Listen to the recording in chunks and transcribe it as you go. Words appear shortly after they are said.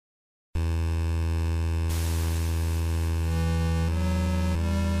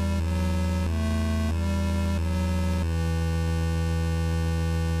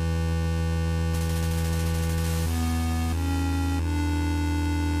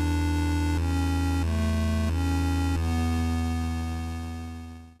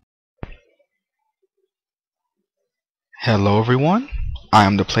Hello everyone, I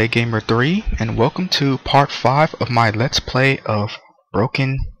am the Play Gamer 3 and welcome to part 5 of my Let's Play of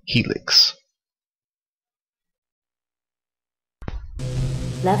Broken Helix.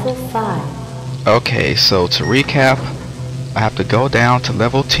 Level 5. Okay, so to recap, I have to go down to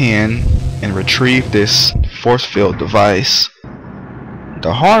level 10 and retrieve this force field device.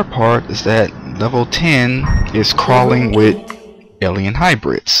 The hard part is that level 10 is crawling with alien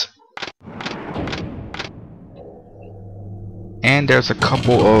hybrids. And there's a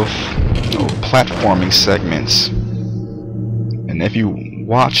couple of platforming segments. And if you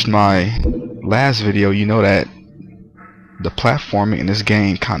watched my last video, you know that the platforming in this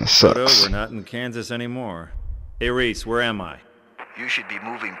game kinda sucks. We're not in Kansas anymore. Hey Reese, where am I? You should be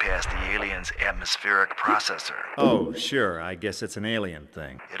moving past the alien's atmospheric processor. Oh, sure, I guess it's an alien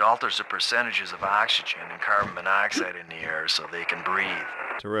thing. It alters the percentages of oxygen and carbon monoxide in the air so they can breathe.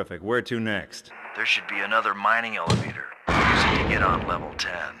 Terrific. Where to next? There should be another mining elevator. Use it to get on level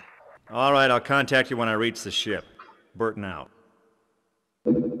 10. All right, I'll contact you when I reach the ship. Burton out.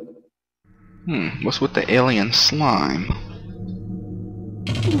 What's with the alien slime?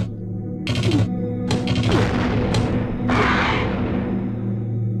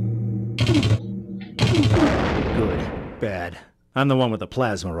 Good. Bad. I'm the one with the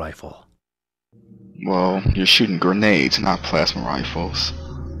plasma rifle. Well, you're shooting grenades, not plasma rifles.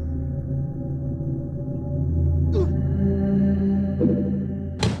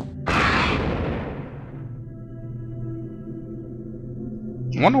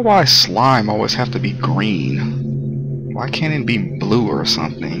 I wonder why slime always have to be green. Why can't it be blue or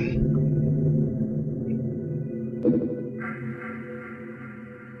something?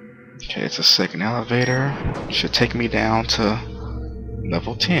 Okay, it's a second elevator. Should take me down to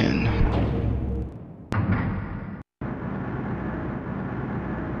level 10.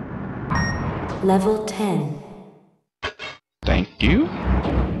 Level 10. Thank you.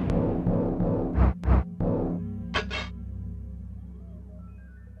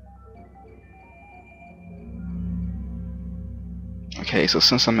 Okay, so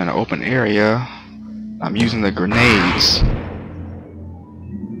since I'm in an open area, I'm using the grenades.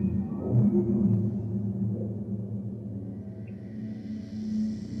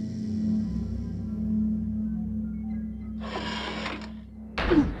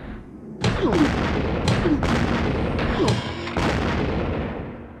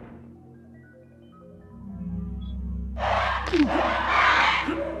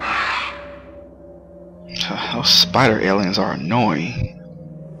 Those spider aliens are annoying.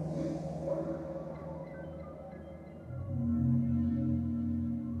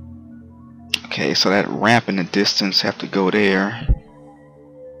 Okay, so that ramp in the distance, have to go there.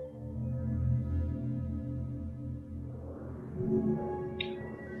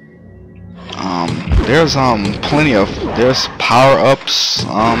 There's there's power-ups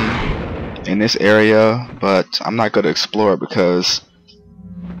in this area, but I'm not gonna explore it because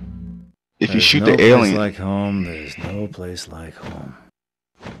if you shoot the alien, like home, there's no place like home.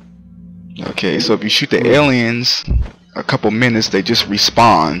 Okay, so if you shoot the aliens, a couple minutes they just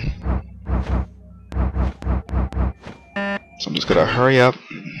respawn. So I'm just gonna hurry up,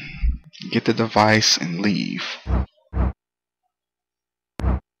 get the device, and leave.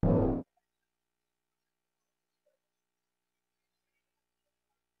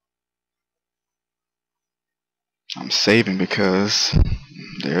 I'm saving because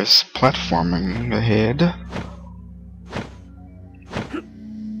there's platforming ahead.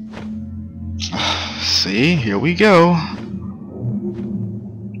 See, here we go.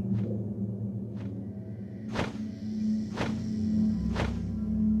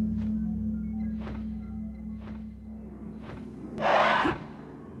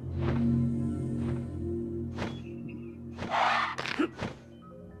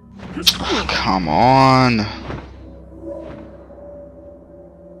 Oh, come on.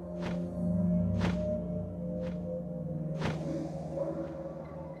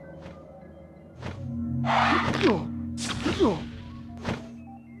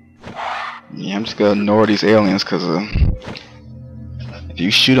 Yeah, I'm just gonna ignore these aliens because if you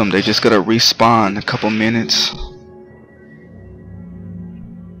shoot them, they just gotta respawn in a couple minutes.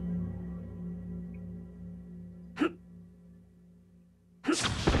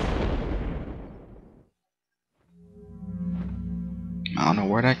 I don't know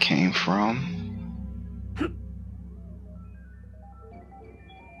where that came from.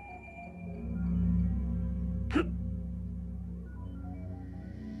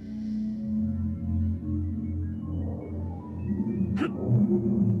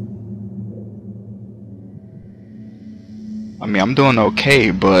 I mean, I'm doing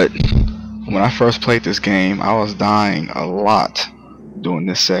okay, but when I first played this game, I was dying a lot doing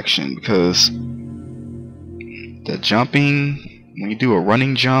this section because the jumping, when you do a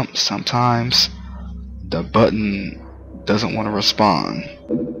running jump, sometimes the button doesn't want to respond.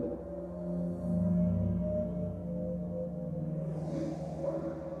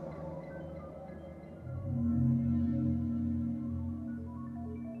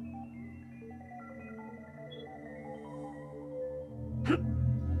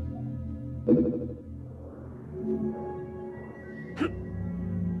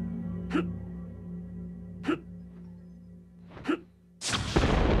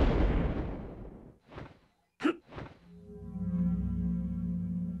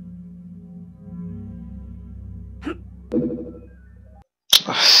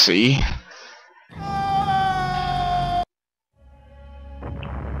 See?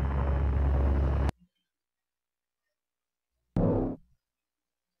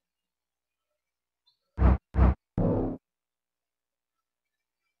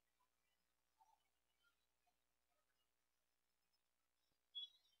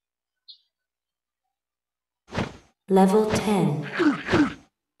 Level 10.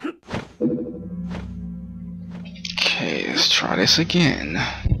 Okay, let's try this again.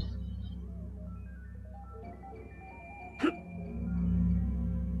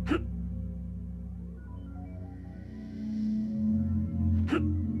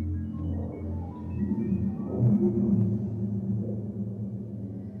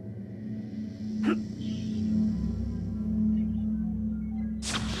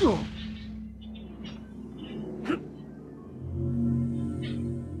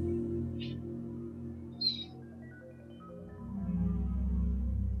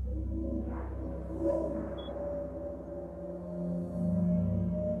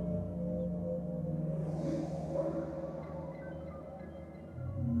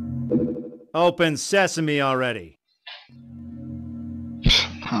 Open sesame already.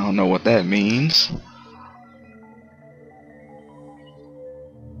 I don't know what that means.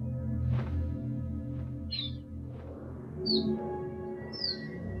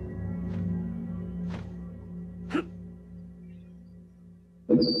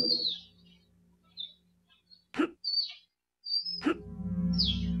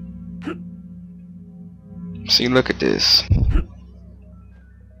 See, look at this.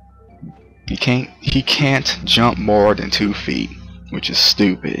 He can't jump more than 2 feet, which is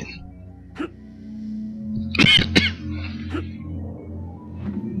stupid.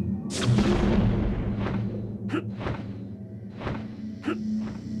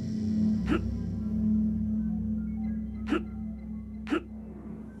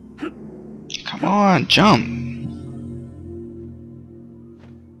 Come on, jump.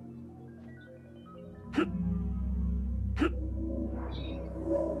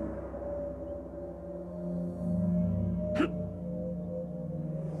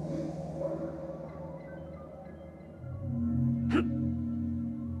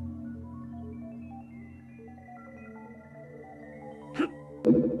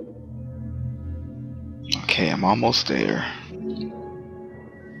 Okay, I'm almost there.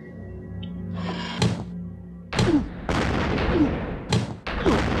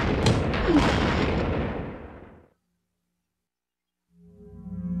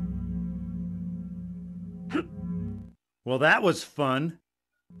 Well, that was fun.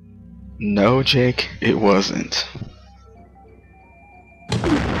 No, Jake, it wasn't.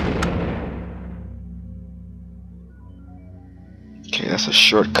 Okay, that's a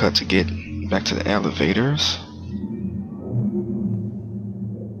shortcut to get back to the elevators.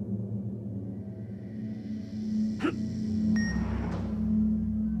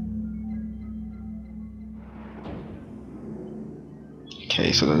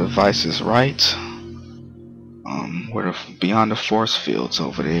 Okay, so the device is right. We're beyond the force fields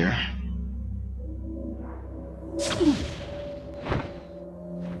over there.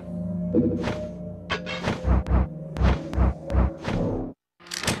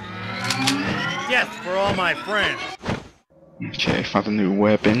 Yes, for all my friends. Okay, found a new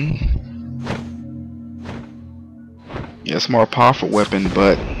weapon. Yeah, it's a more powerful weapon,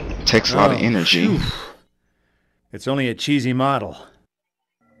 but it takes a lot of energy. Phew. It's only a cheesy model.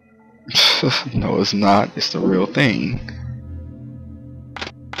 No, it's not. It's the real thing.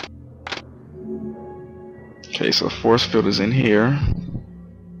 Okay, so force field is in here.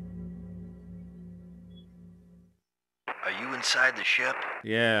 Are you inside the ship?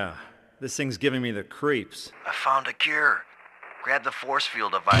 Yeah, this thing's giving me the creeps. I found a cure. Grab the force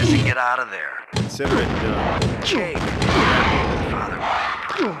field device and get out of there. Consider it done. Jake! Father,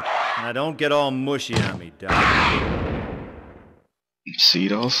 Now don't get all mushy on me, Doc. See,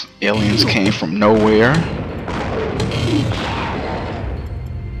 those aliens came from nowhere.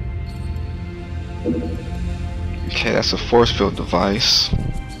 Okay, that's a force field device.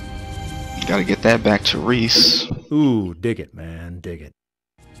 Gotta get that back to Reese. Ooh, dig it, man, dig it.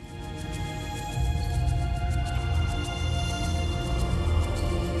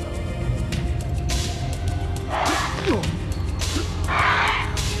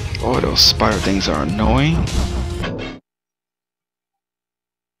 Boy, those spider things are annoying.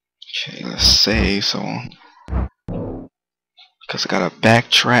 Okay, let's save, so because I gotta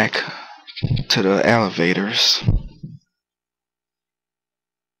backtrack to the elevators.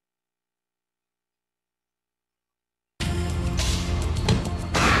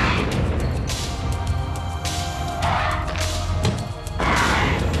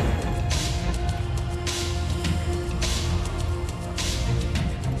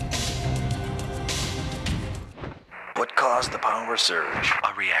 What caused the power surge?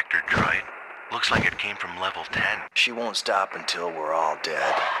 A reactor droid. Looks like it came from level 10. She won't stop until we're all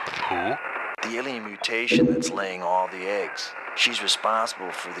dead. Who? The alien mutation that's laying all the eggs. She's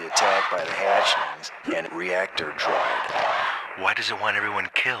responsible for the attack by the hatchlings and reactor droid. Why does it want everyone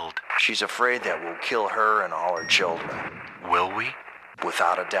killed? She's afraid that we'll kill her and all her children. Will we?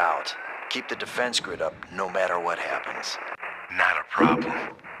 Without a doubt. Keep the defense grid up no matter what happens. Not a problem.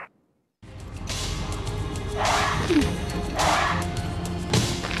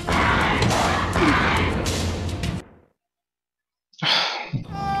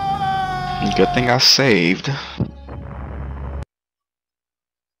 Good thing I saved.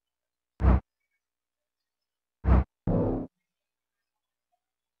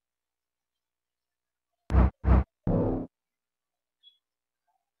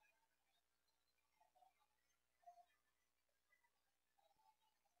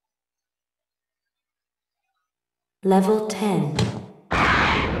 Level 10.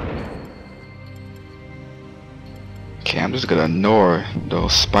 Okay, I'm just gonna ignore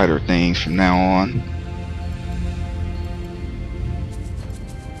those spider things from now on.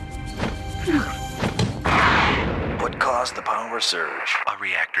 What caused the power surge? A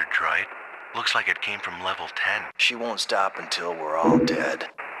reactor droid. Looks like it came from level 10. She won't stop until we're all dead.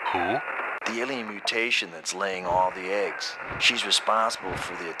 Who? The alien mutation that's laying all the eggs. She's responsible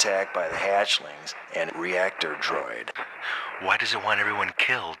for the attack by the hatchlings and reactor droid. Why does it want everyone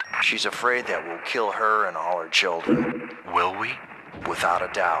killed? She's afraid that we'll kill her and all her children. Will we? Without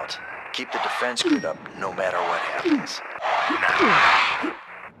a doubt. Keep the defense grid up no matter what happens. Not a problem.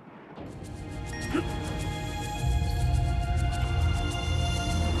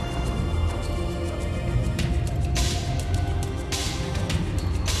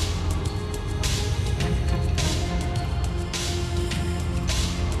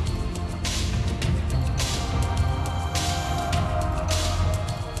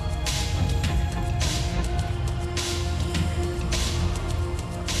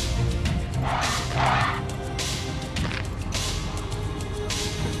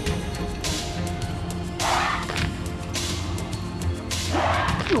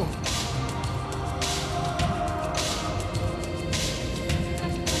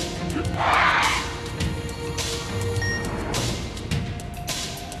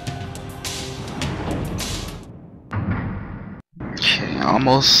 Okay,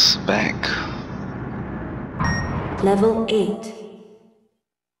 almost back. Level 8.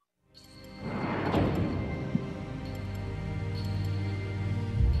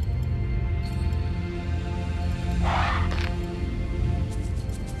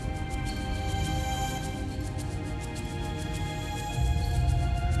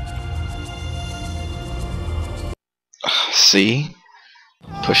 See?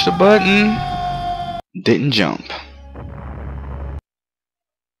 Push the button. Didn't jump.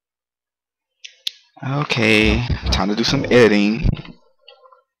 Okay, time to do some editing.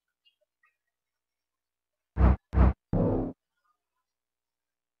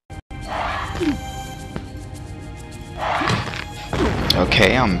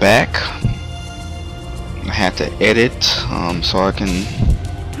 Okay, I'm back. I had to edit so I can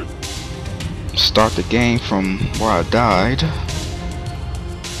start the game from where I died.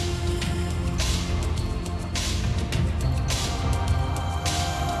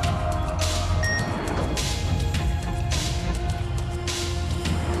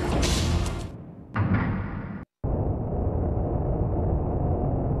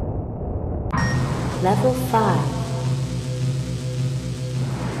 Level 5.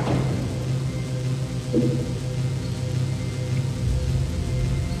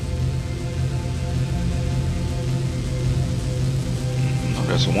 Oh,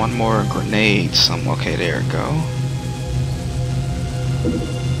 there's one more grenade. Okay, there we go. I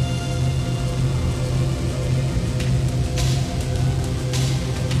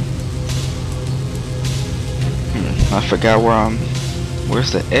forgot where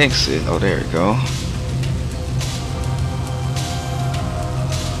where's the exit? Oh, there we go.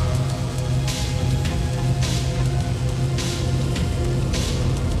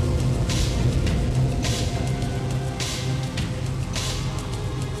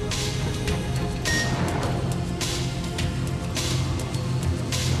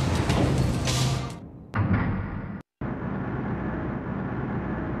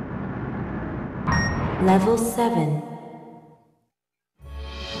 Level 7.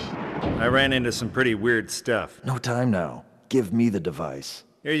 I ran into some pretty weird stuff. No time now. Give me the device.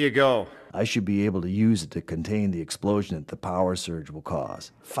 Here you go. I should be able to use it to contain the explosion that the power surge will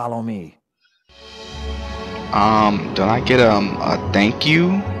cause. Follow me. Did I get a thank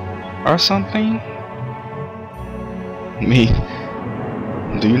you or something? Me?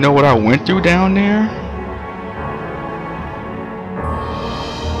 Do you know what I went through down there?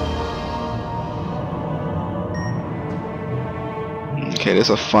 Okay,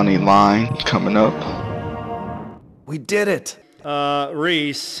 there's a funny line coming up. We did it!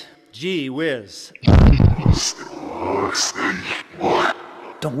 Reese. Gee whiz.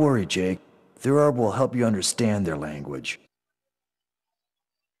 Don't worry, Jake. The orb will help you understand their language.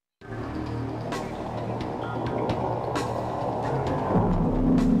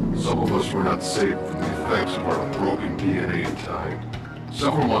 Some of us were not saved from the effects of our broken DNA in time.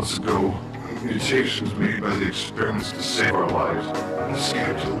 Several months ago, mutations made by the experiments to save our lives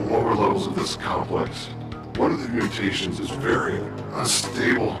escaped to the lower levels of this complex. One of the mutations is very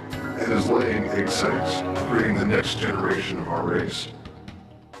unstable and is laying egg sites, creating the next generation of our race.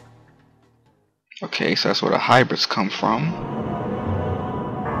 Okay, so that's where the hybrids come from.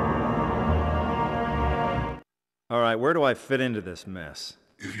 Alright, where do I fit into this mess?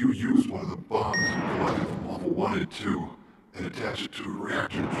 If you use one of the bombs you collected from level 1 and 2 and attach it to a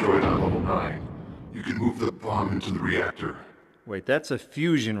reactor droid on level 9, you can move the bomb into the reactor. Wait, that's a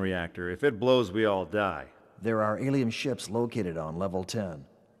fusion reactor. If it blows, we all die. There are alien ships located on level 10.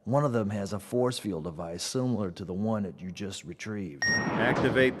 One of them has a force field device similar to the one that you just retrieved.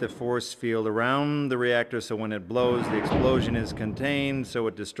 Activate the force field around the reactor so when it blows, the explosion is contained so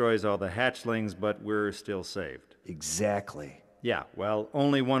it destroys all the hatchlings, but we're still saved. Exactly. Yeah, well,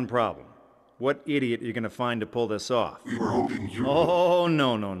 only one problem. What idiot are you gonna find to pull this off? We were hoping you... Oh,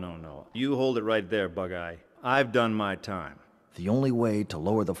 no. You hold it right there, Bug-Eye. I've done my time. The only way to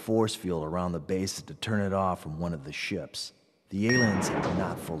lower the force field around the base is to turn it off from one of the ships. The aliens have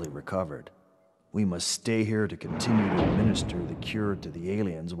not fully recovered. We must stay here to continue to administer the cure to the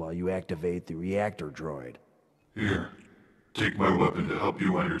aliens while you activate the reactor droid. Here, take my weapon to help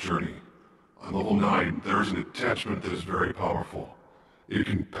you on your journey. On level 9, there is an attachment that is very powerful. It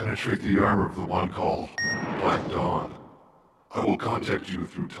can penetrate the armor of the one called Black Dawn. I will contact you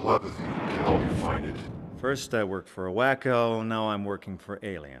through telepathy to help you find it. First I worked for a wacko, now I'm working for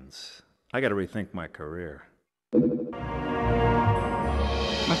aliens. I gotta rethink my career.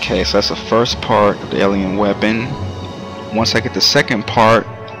 Okay, so that's the first part of the alien weapon. Once I get the second part,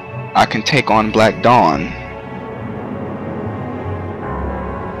 I can take on Black Dawn.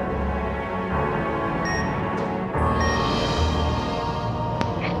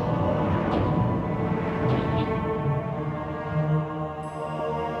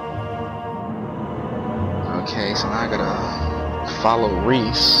 Okay, so now I gotta follow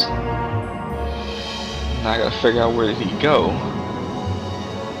Reese. Now I gotta figure out where did he go.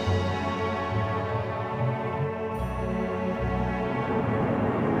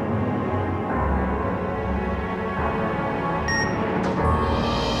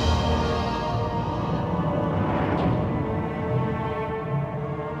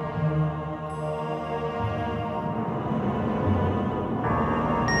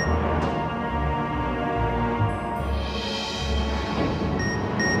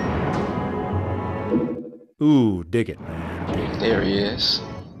 Ooh, dig it, man. Dig it. There he is.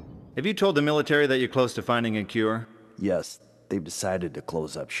 Have you told the military that you're close to finding a cure? Yes, they've decided to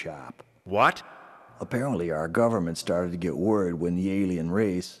close up shop. What? Apparently our government started to get worried when the alien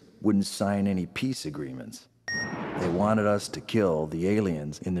race wouldn't sign any peace agreements. They wanted us to kill the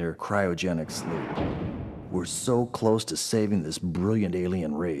aliens in their cryogenic sleep. We're so close to saving this brilliant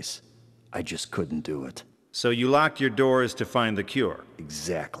alien race. I just couldn't do it. So you locked your doors to find the cure?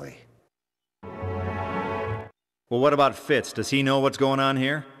 Exactly. Well, what about Fitz? Does he know what's going on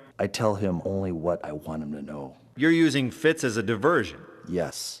here? I tell him only what I want him to know. You're using Fitz as a diversion.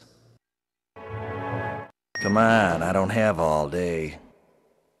 Yes. Come on, I don't have all day.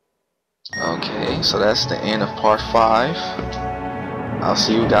 Okay, so that's the end of part 5. I'll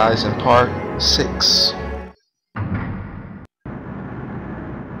see you guys in part 6.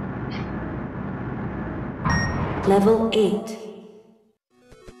 Level 8.